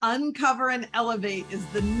Uncover and Elevate is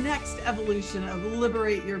the next evolution of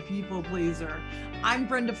Liberate Your People Pleaser. I'm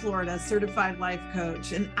Brenda Florida, certified life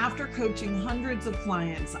coach, and after coaching hundreds of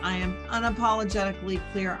clients, I am unapologetically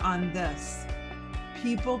clear on this.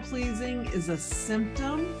 People pleasing is a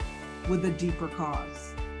symptom with a deeper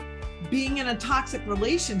cause. Being in a toxic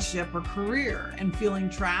relationship or career and feeling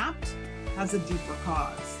trapped has a deeper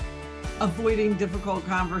cause. Avoiding difficult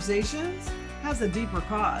conversations has a deeper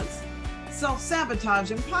cause. Self-sabotage,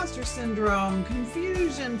 imposter syndrome,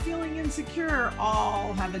 confusion, feeling insecure,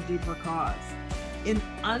 all have a deeper cause. In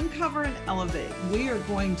Uncover and Elevate, we are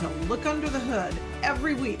going to look under the hood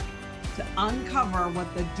every week to uncover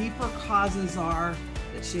what the deeper causes are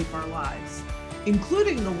that shape our lives,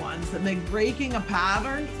 including the ones that make breaking a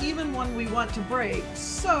pattern, even one we want to break,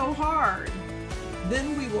 so hard.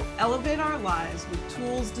 Then we will elevate our lives with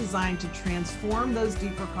tools designed to transform those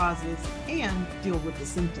deeper causes and deal with the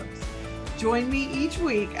symptoms. Join me each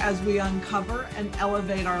week as we uncover and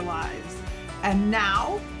elevate our lives. And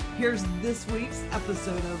now, here's this week's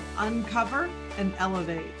episode of Uncover and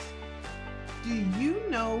Elevate. Do you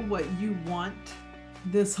know what you want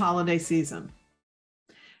this holiday season?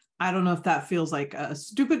 I don't know if that feels like a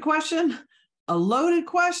stupid question, a loaded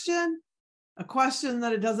question, a question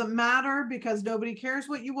that it doesn't matter because nobody cares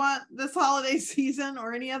what you want this holiday season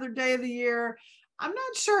or any other day of the year. I'm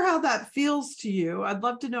not sure how that feels to you. I'd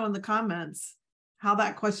love to know in the comments how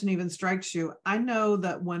that question even strikes you. I know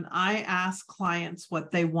that when I ask clients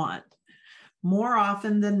what they want, more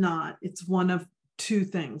often than not, it's one of two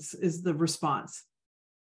things is the response.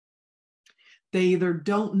 They either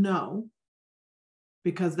don't know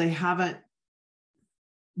because they haven't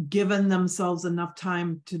given themselves enough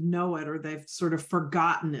time to know it, or they've sort of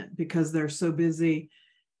forgotten it because they're so busy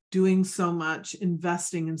doing so much,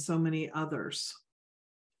 investing in so many others.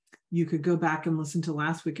 You could go back and listen to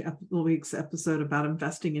last week's episode about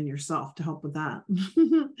investing in yourself to help with that.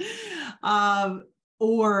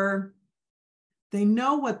 Or they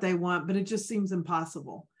know what they want, but it just seems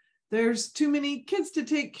impossible. There's too many kids to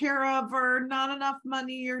take care of, or not enough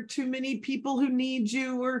money, or too many people who need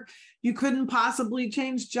you, or you couldn't possibly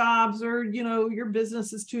change jobs, or, your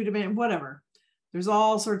business is too demanding, whatever. There's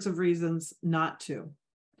all sorts of reasons not to.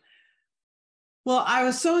 Well, I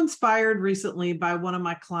was so inspired recently by one of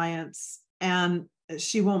my clients, and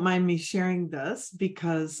she won't mind me sharing this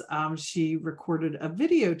because she recorded a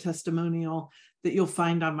video testimonial that you'll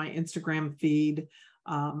find on my Instagram feed,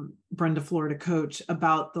 Brenda Florida Coach,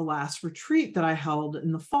 about the last retreat that I held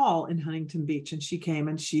in the fall in Huntington Beach. And she came,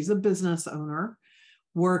 and she's a business owner,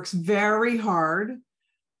 works very hard,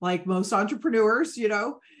 like most entrepreneurs,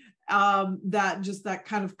 that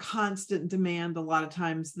kind of constant demand a lot of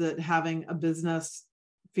times that having a business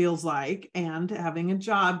feels like, and having a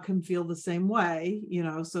job can feel the same way,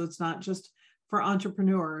 so it's not just for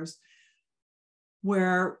entrepreneurs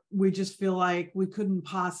where we just feel like we couldn't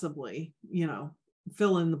possibly,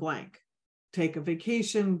 fill in the blank, take a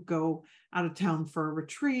vacation, go out of town for a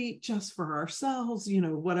retreat just for ourselves,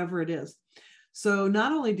 whatever it is. So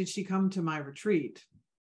not only did she come to my retreat,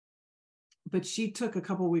 but she took a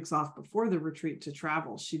couple of weeks off before the retreat to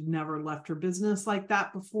travel. She'd never left her business like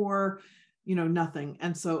that before, nothing.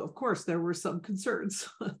 And so, of course, there were some concerns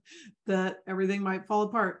that everything might fall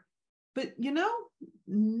apart. But,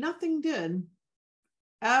 nothing did.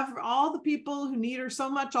 All the people who need her so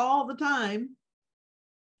much all the time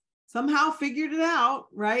somehow figured it out,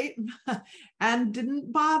 right? And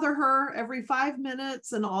didn't bother her every 5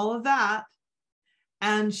 minutes and all of that.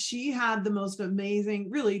 And she had the most amazing,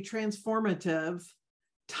 really transformative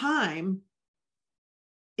time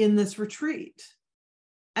in this retreat.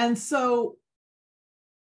 And so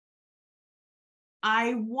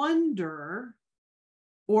I wonder,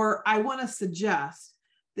 or I want to suggest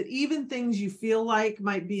that even things you feel like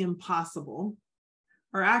might be impossible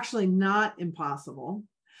are actually not impossible.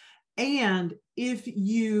 And if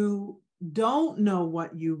you don't know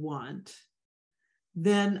what you want,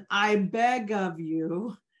 then I beg of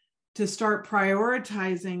you to start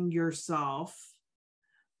prioritizing yourself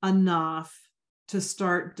enough to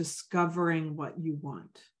start discovering what you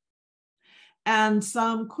want. And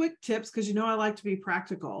some quick tips, because I like to be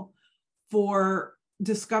practical, for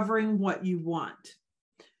discovering what you want.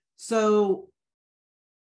 So,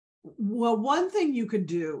 one thing you could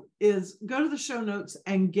do is go to the show notes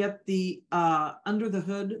and get the Under the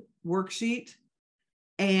Hood worksheet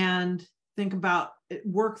and think about it,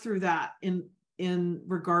 work through that in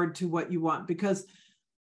regard to what you want, because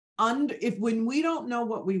when we don't know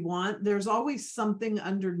what we want, there's always something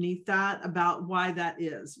underneath that about why that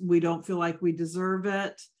is. We don't feel like we deserve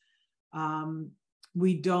it.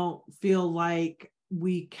 We don't feel like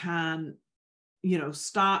we can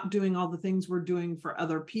stop doing all the things we're doing for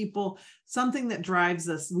other people, something that drives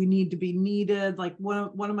us. We need to be needed. Like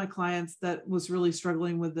one of my clients that was really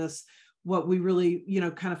struggling with this, what we really,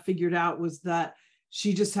 kind of figured out was that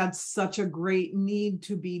she just had such a great need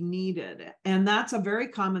to be needed. And that's a very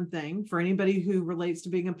common thing for anybody who relates to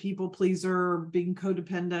being a people pleaser, being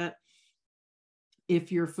codependent. If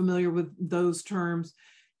you're familiar with those terms,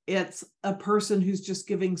 it's a person who's just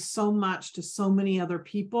giving so much to so many other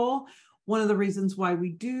people. One of the reasons why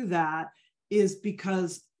we do that is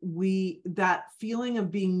because that feeling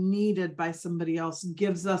of being needed by somebody else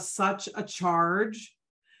gives us such a charge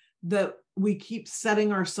that we keep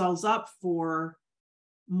setting ourselves up for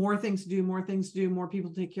more things to do, more people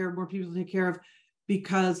to take care of,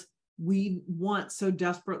 because we want so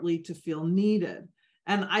desperately to feel needed.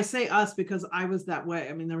 And I say us because I was that way.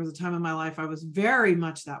 I mean, there was a time in my life I was very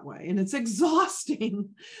much that way, and it's exhausting.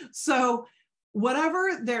 So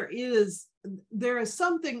whatever there is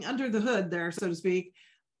something under the hood there, so to speak,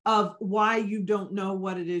 of why you don't know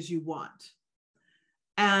what it is you want.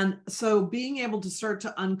 And so being able to start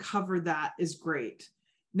to uncover that is great.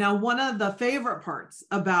 Now, one of the favorite parts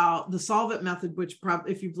about the Solve It method, which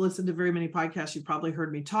if you've listened to very many podcasts, you've probably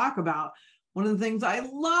heard me talk about, one of the things I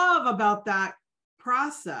love about that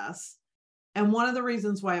process, and one of the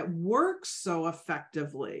reasons why it works so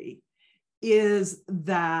effectively, is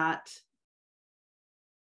that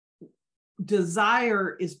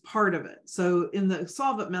desire is part of it. So in the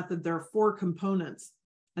Solve It method, there are 4 components,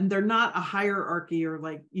 and they're not a hierarchy or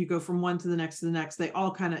like you go from one to the next to the next. They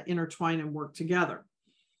all kind of intertwine and work together,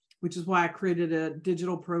 which is why I created a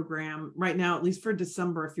digital program right now, at least for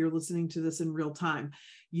December. If you're listening to this in real time,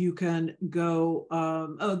 you can go,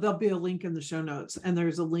 there'll be a link in the show notes, and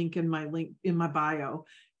there's a link in my bio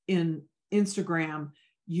in Instagram.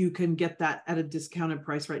 You can get that at a discounted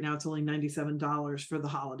price. Right now, it's only $97 for the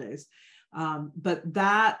holidays. But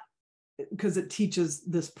that, because it teaches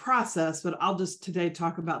this process, but I'll just today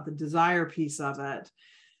talk about the desire piece of it.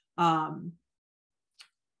 And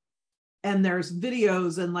there's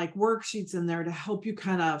videos and like worksheets in there to help you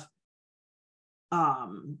kind of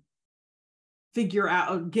figure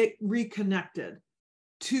out, get reconnected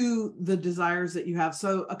to the desires that you have.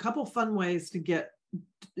 So a couple fun ways to get,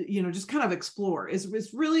 just kind of explore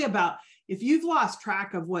is really about, if you've lost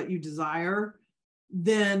track of what you desire,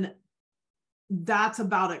 then that's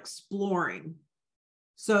about exploring.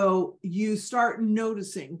 So you start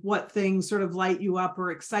noticing what things sort of light you up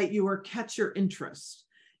or excite you or catch your interest.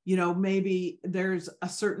 Maybe there's a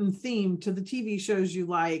certain theme to the TV shows you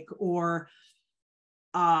like, or,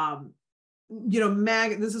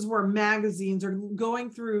 this is where magazines are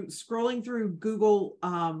scrolling through Google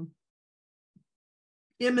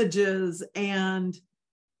images, and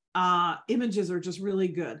images are just really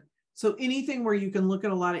good. So anything where you can look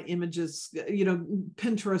at a lot of images,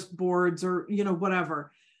 Pinterest boards or,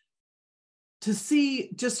 whatever, just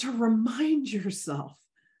to remind yourself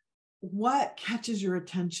what catches your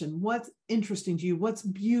attention, what's interesting to you, what's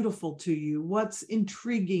beautiful to you, what's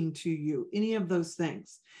intriguing to you, any of those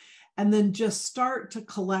things. And then just start to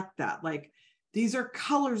collect that. Like, these are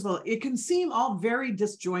colors. It can seem all very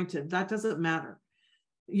disjointed. That doesn't matter.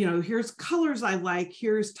 Here's colors I like.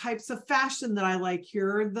 Here's types of fashion that I like.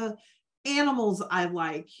 Here are the animals I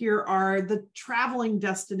like. Here are the traveling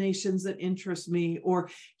destinations that interest me. Or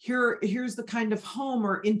here's the kind of home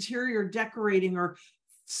or interior decorating or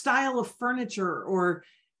style of furniture, or,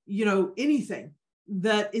 anything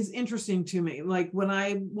that is interesting to me. Like when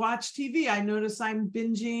I watch TV, I notice I'm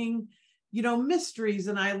binging, mysteries,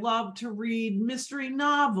 and I love to read mystery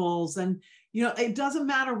novels. And, it doesn't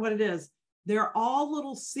matter what it is. They're all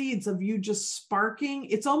little seeds of you just sparking.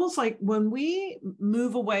 It's almost like when we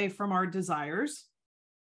move away from our desires,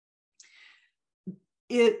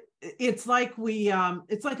 it's like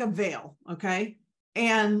it's like a veil. Okay.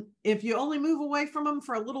 And if you only move away from them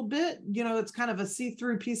for a little bit, it's kind of a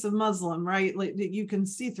see-through piece of muslin, right? Like, that you can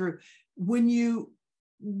see through. When you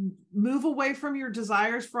move away from your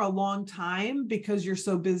desires for a long time because you're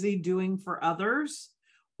so busy doing for others,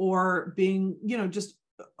 or being, just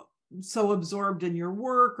so absorbed in your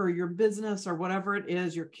work or your business or whatever it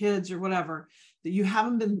is, your kids or whatever, that you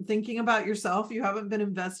haven't been thinking about yourself, you haven't been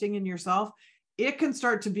investing in yourself, it can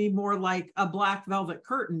start to be more like a black velvet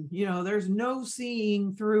curtain. There's no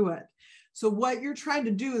seeing through it. So what you're trying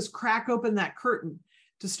to do is crack open that curtain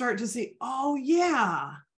to start to see, oh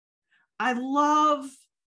yeah, I love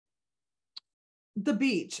the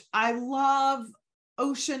beach. I love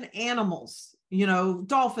ocean animals,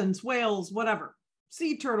 dolphins, whales, whatever,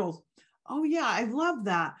 sea turtles. Oh yeah, I love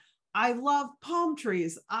that. I love palm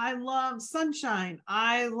trees. I love sunshine.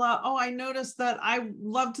 I noticed that I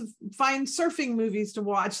love to find surfing movies to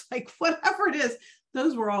watch, like whatever it is.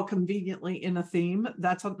 Those were all conveniently in a theme.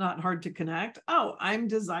 That's not hard to connect. Oh, I'm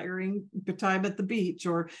desiring time at the beach,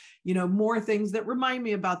 or, more things that remind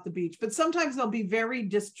me about the beach, but sometimes they'll be very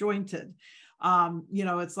disjointed.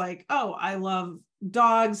 It's like, oh, I love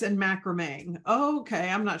dogs and macrame. Oh, okay.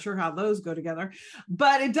 I'm not sure how those go together,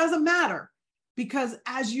 but it doesn't matter, because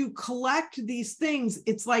as you collect these things,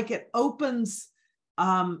 it's like it opens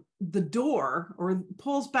the door, or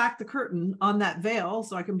pulls back the curtain on that veil,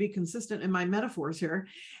 so I can be consistent in my metaphors here,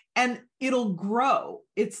 and it'll grow.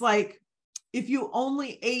 It's like if you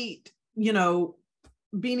only ate, Beanie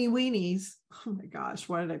Weenies. Oh my gosh,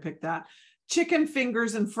 why did I pick that? Chicken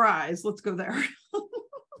fingers and fries. Let's go there.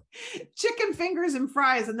 Chicken fingers and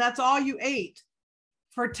fries, and that's all you ate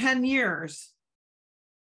for 10 years.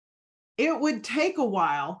 It would take a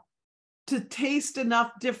while to taste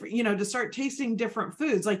enough different, to start tasting different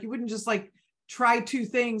foods. Like you wouldn't just like try 2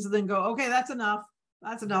 things and then go, okay, that's enough.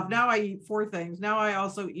 That's enough. Now I eat 4 things. Now I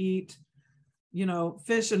also eat,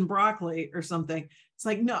 fish and broccoli or something. It's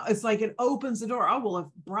like, no, it's like it opens the door. Oh, well, if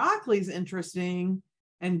broccoli's interesting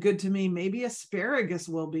and good to me, maybe asparagus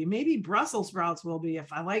will be, maybe Brussels sprouts will be.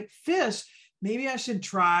 If I like fish, maybe I should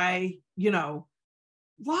try,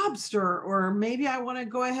 lobster, or maybe I want to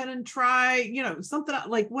go ahead and try, something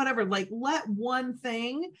like whatever. Like let one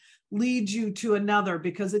thing lead you to another,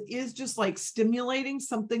 because it is just like stimulating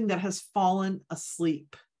something that has fallen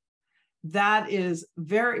asleep. That is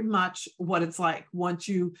very much what it's like when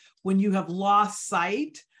you have lost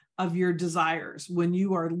sight of your desires, when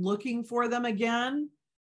you are looking for them again.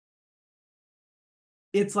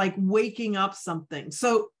 It's like waking up something.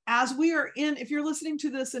 So as we are if you're listening to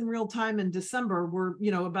this in real time in December, we're,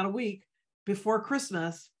 about a week before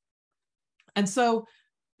Christmas. And so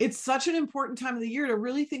it's such an important time of the year to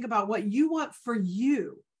really think about what you want for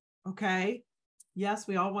you. Okay. Yes,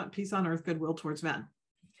 we all want peace on earth, goodwill towards men.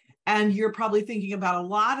 And you're probably thinking about a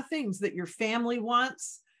lot of things that your family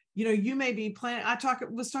wants. You may be planning.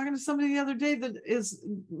 Was talking to somebody the other day that is,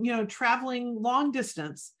 traveling long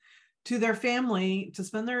distance to their family to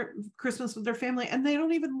spend their Christmas with their family, and they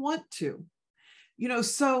don't even want to,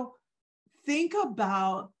 so think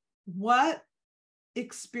about what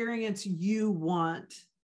experience you want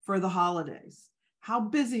for the holidays. How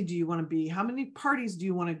busy do you want to be? How many parties do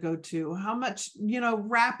you want to go to? How much,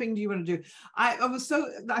 wrapping do you want to do? I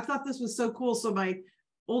thought this was so cool. So my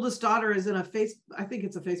oldest daughter is in I think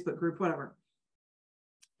it's a Facebook group, whatever.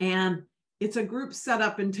 And it's a group set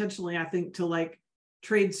up intentionally, I think, to like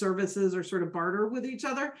trade services or sort of barter with each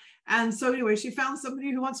other. And so anyway, she found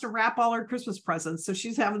somebody who wants to wrap all her Christmas presents. So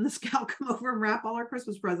she's having this gal come over and wrap all her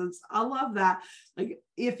Christmas presents. I love that. Like,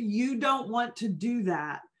 if you don't want to do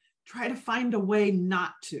that, try to find a way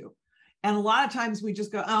not to. And a lot of times we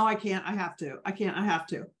just go, oh, I can't, I have to. I can't, I have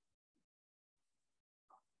to.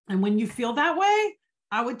 And when you feel that way,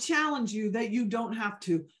 I would challenge you that you don't have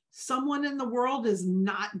to. Someone in the world is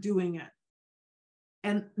not doing it.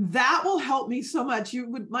 And that will help me so much.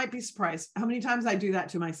 You might be surprised how many times I do that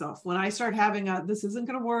to myself. When I start having this isn't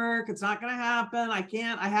going to work, it's not going to happen, I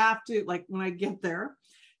can't, I have to, like when I get there,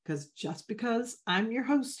 because I'm your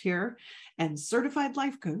host here and certified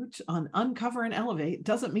life coach on Uncover and Elevate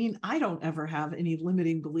doesn't mean I don't ever have any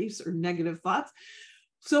limiting beliefs or negative thoughts.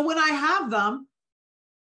 So when I have them,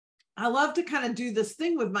 I love to kind of do this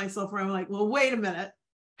thing with myself where I'm like, well, wait a minute.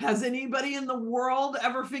 Has anybody in the world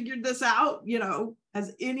ever figured this out?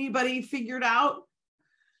 Has anybody figured out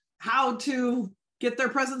how to get their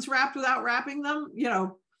presents wrapped without wrapping them?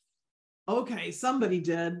 Okay, somebody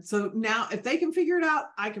did. So now if they can figure it out,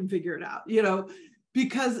 I can figure it out,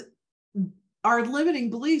 because our limiting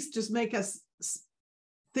beliefs just make us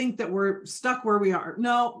think that we're stuck where we are.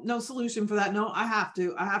 No solution for that. No, I have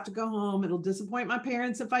to go home. It'll disappoint my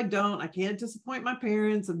parents if I don't. I can't disappoint my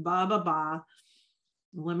parents and blah, blah, blah.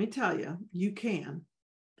 Let me tell you, you can,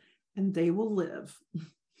 and they will live,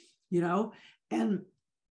 and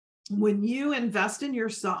when you invest in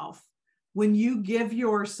yourself, when you give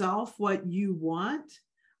yourself what you want,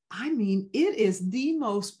 it is the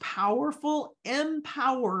most powerful,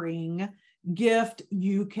 empowering gift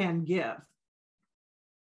you can give.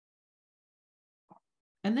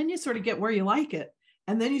 And then you sort of get where you like it.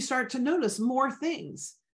 And then you start to notice more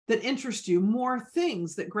things that interest you, more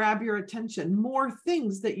things that grab your attention, more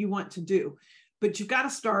things that you want to do. But you've got to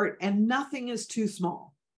start, and nothing is too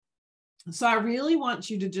small. So I really want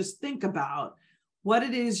you to just think about what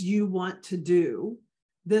it is you want to do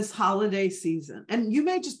this holiday season. And you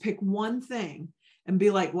may just pick one thing and be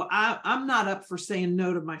like, well, I'm not up for saying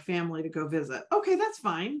no to my family to go visit. Okay, that's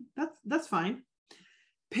fine. That's fine.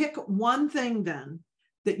 Pick one thing then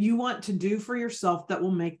that you want to do for yourself that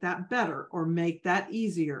will make that better or make that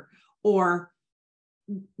easier. Or,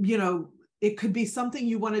 it could be something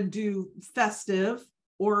you want to do festive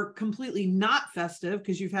or completely not festive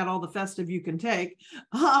because you've had all the festive you can take,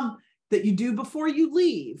 that you do before you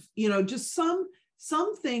leave, just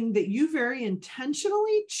something that you very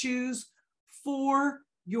intentionally choose for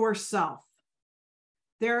yourself.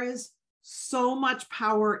 There is so much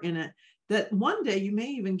power in it that one day you may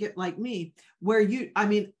even get like me, where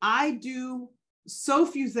I do so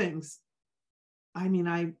few things.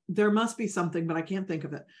 There must be something, but I can't think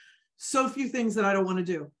of it. So few things that I don't want to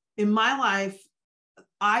do. In my life,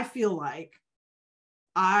 I feel like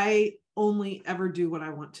I only ever do what I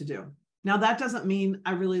want to do. Now, that doesn't mean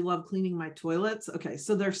I really love cleaning my toilets. Okay,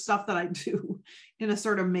 so there's stuff that I do in a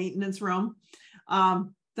sort of maintenance realm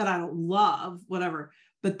that I don't love, whatever.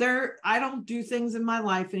 But I don't do things in my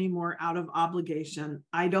life anymore out of obligation.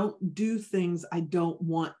 I don't do things I don't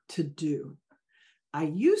want to do. I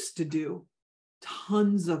used to do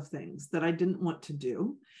tons of things that I didn't want to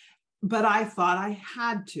do, but I thought I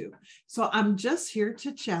had to. So I'm just here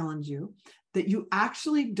to challenge you that you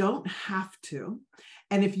actually don't have to.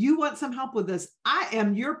 And if you want some help with this, I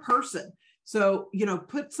am your person. So,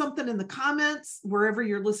 put something in the comments wherever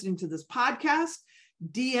you're listening to this podcast.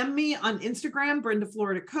 DM me on Instagram, Brenda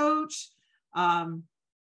Florida Coach.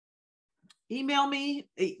 Email me,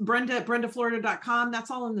 Brenda@brendaflorida.com.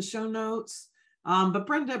 That's all in the show notes. But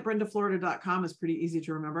Brenda@brendaflorida.com is pretty easy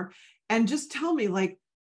to remember. And just tell me,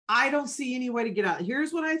 I don't see any way to get out.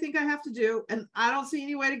 Here's what I think I have to do, and I don't see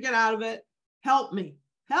any way to get out of it. Help me.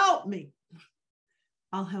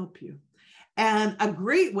 I'll help you. And a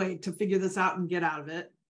great way to figure this out and get out of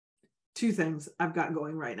it, two things I've got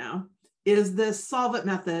going right now, is this Solve It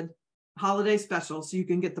Method holiday special. So you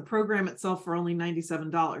can get the program itself for only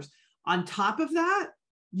 $97. On top of that,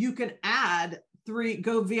 you can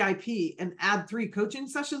go VIP and add 3 coaching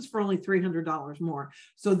sessions for only $300 more.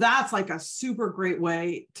 So that's like a super great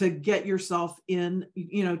way to get yourself in,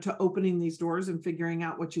 to opening these doors and figuring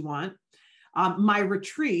out what you want. My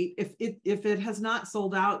retreat, if it has not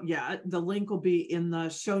sold out yet, the link will be in the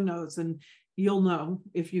show notes, and you'll know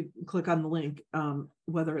if you click on the link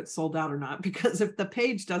whether it's sold out or not, because if the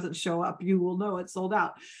page doesn't show up, you will know it's sold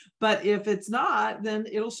out. But if it's not, then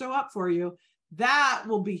it'll show up for you. That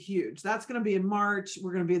will be huge. That's going to be in March.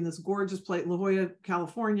 We're going to be in this gorgeous place, La Jolla,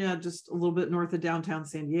 California, just a little bit north of downtown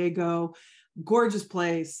San Diego. Gorgeous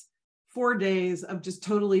place. 4 days of just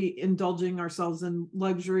totally indulging ourselves in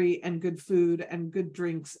luxury and good food and good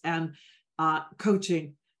drinks and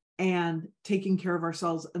coaching and taking care of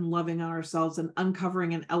ourselves and loving on ourselves and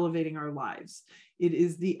uncovering and elevating our lives. It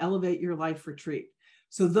is the Elevate Your Life retreat.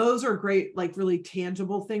 So those are great, really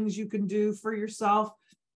tangible things you can do for yourself.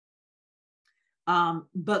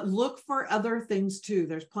 But look for other things too.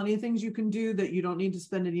 There's plenty of things you can do that you don't need to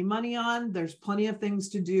spend any money on. There's plenty of things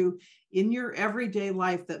to do in your everyday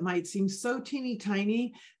life that might seem so teeny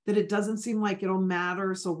tiny that it doesn't seem like it'll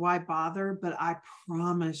matter. So why bother? But I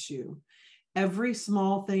promise you, every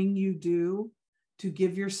small thing you do to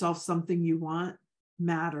give yourself something you want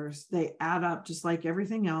matters. They add up just like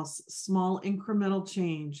everything else. Small incremental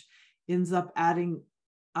change ends up adding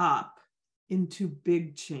up into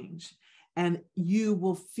big change. And you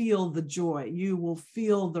will feel the joy. You will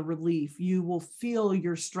feel the relief. You will feel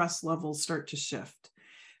your stress levels start to shift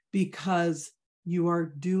because you are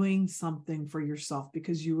doing something for yourself,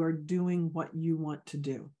 because you are doing what you want to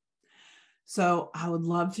do. So I would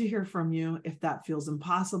love to hear from you if that feels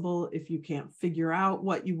impossible, if you can't figure out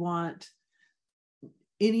what you want,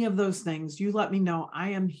 any of those things, you let me know. I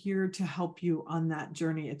am here to help you on that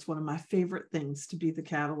journey. It's one of my favorite things to be the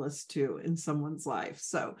catalyst to in someone's life.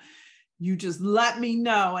 So you just let me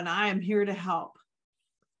know, and I am here to help.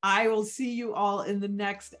 I will see you all in the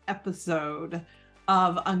next episode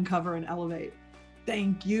of Uncover and Elevate.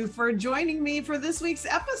 Thank you for joining me for this week's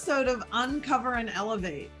episode of Uncover and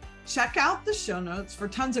Elevate. Check out the show notes for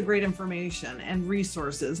tons of great information and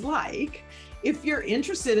resources, like if you're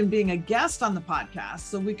interested in being a guest on the podcast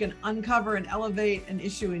so we can uncover and elevate an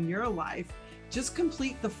issue in your life, just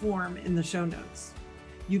complete the form in the show notes.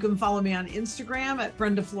 You can follow me on Instagram at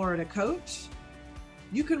Brenda Florida Coach.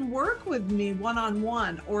 You can work with me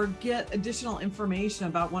one-on-one or get additional information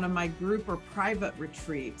about one of my group or private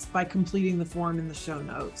retreats by completing the form in the show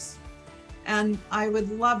notes. And I would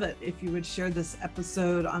love it if you would share this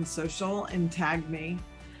episode on social and tag me.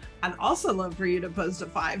 I'd also love for you to post a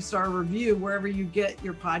 5-star review wherever you get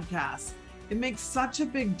your podcasts. It makes such a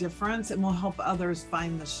big difference and will help others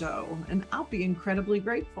find the show, and I'll be incredibly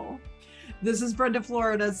grateful. This is Brenda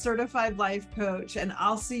Florida, certified life coach, and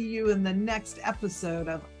I'll see you in the next episode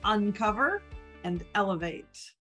of Uncover and Elevate.